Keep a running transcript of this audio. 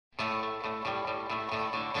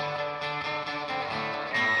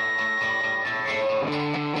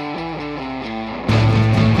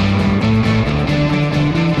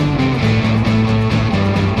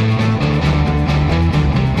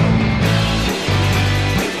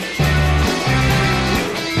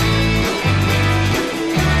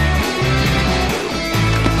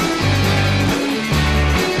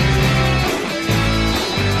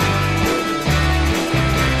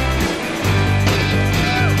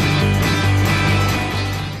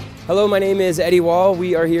Hello, my name is Eddie Wall.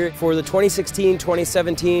 We are here for the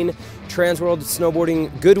 2016-2017 Transworld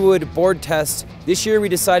Snowboarding Goodwood board test. This year we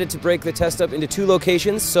decided to break the test up into two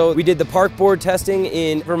locations. So we did the park board testing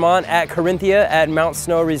in Vermont at Carinthia at Mount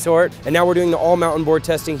Snow Resort, and now we're doing the all mountain board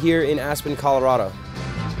testing here in Aspen, Colorado.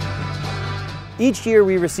 Each year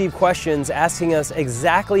we receive questions asking us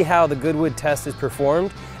exactly how the Goodwood test is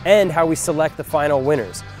performed and how we select the final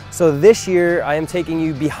winners. So this year I am taking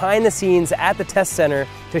you behind the scenes at the test center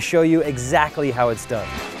to show you exactly how it's done.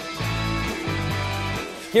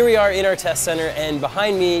 Here we are in our test center, and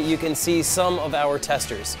behind me you can see some of our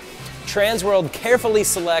testers. Transworld carefully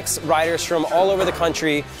selects riders from all over the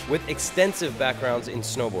country with extensive backgrounds in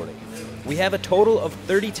snowboarding. We have a total of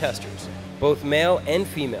 30 testers, both male and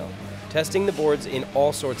female, testing the boards in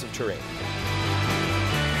all sorts of terrain.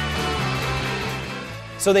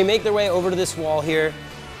 So they make their way over to this wall here,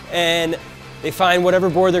 and they find whatever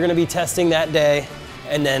board they're going to be testing that day,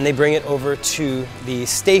 and then they bring it over to the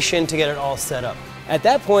station to get it all set up. At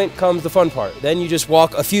that point comes the fun part. Then you just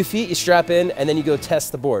walk a few feet, you strap in, and then you go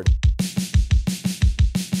test the board.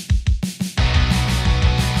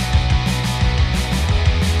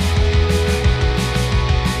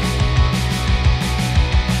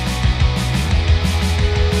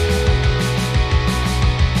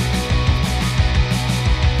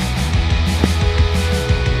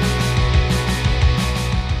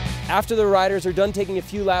 After the riders are done taking a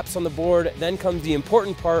few laps on the board, then comes the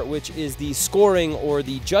important part, which is the scoring or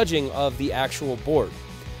the judging of the actual board.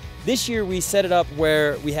 This year we set it up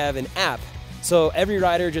where we have an app, so every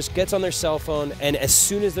rider just gets on their cell phone, and as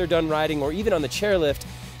soon as they're done riding, or even on the chairlift,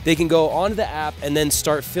 they can go onto the app and then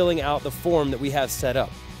start filling out the form that we have set up.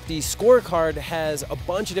 The scorecard has a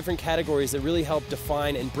bunch of different categories that really help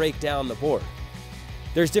define and break down the board.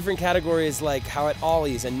 There's different categories like how it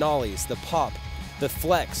ollies and nollies, the pop, the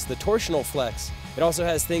flex, the torsional flex. It also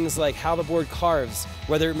has things like how the board carves,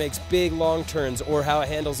 whether it makes big long turns or how it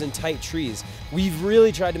handles in tight trees. We've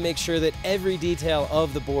really tried to make sure that every detail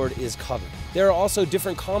of the board is covered. There are also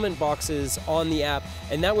different comment boxes on the app,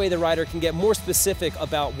 and that way the rider can get more specific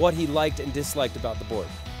about what he liked and disliked about the board.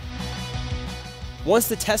 Once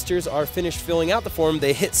the testers are finished filling out the form,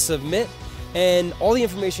 they hit submit, and all the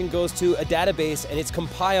information goes to a database, and it's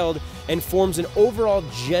compiled and forms an overall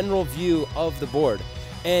general view of the board.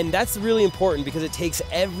 And that's really important because it takes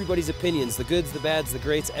everybody's opinions, the goods, the bads, the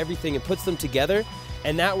greats, everything, and puts them together,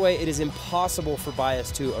 and that way it is impossible for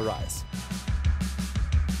bias to arise.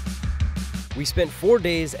 We spent 4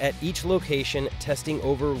 days at each location testing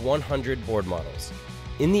over 100 board models.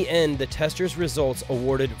 In the end, the testers' results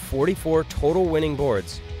awarded 44 total winning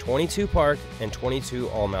boards, 22 park and 22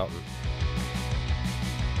 all mountain.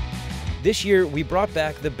 This year, we brought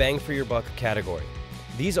back the bang for your buck category.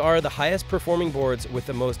 These are the highest performing boards with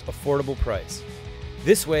the most affordable price.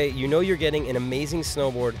 This way, you know you're getting an amazing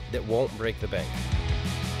snowboard that won't break the bank.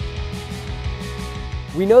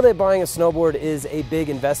 We know that buying a snowboard is a big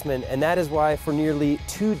investment, and that is why for nearly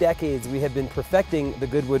 2 decades we have been perfecting the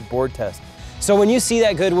Goodwood board test. So when you see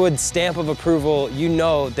that Goodwood stamp of approval, you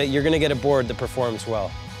know that you're going to get a board that performs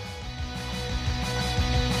well.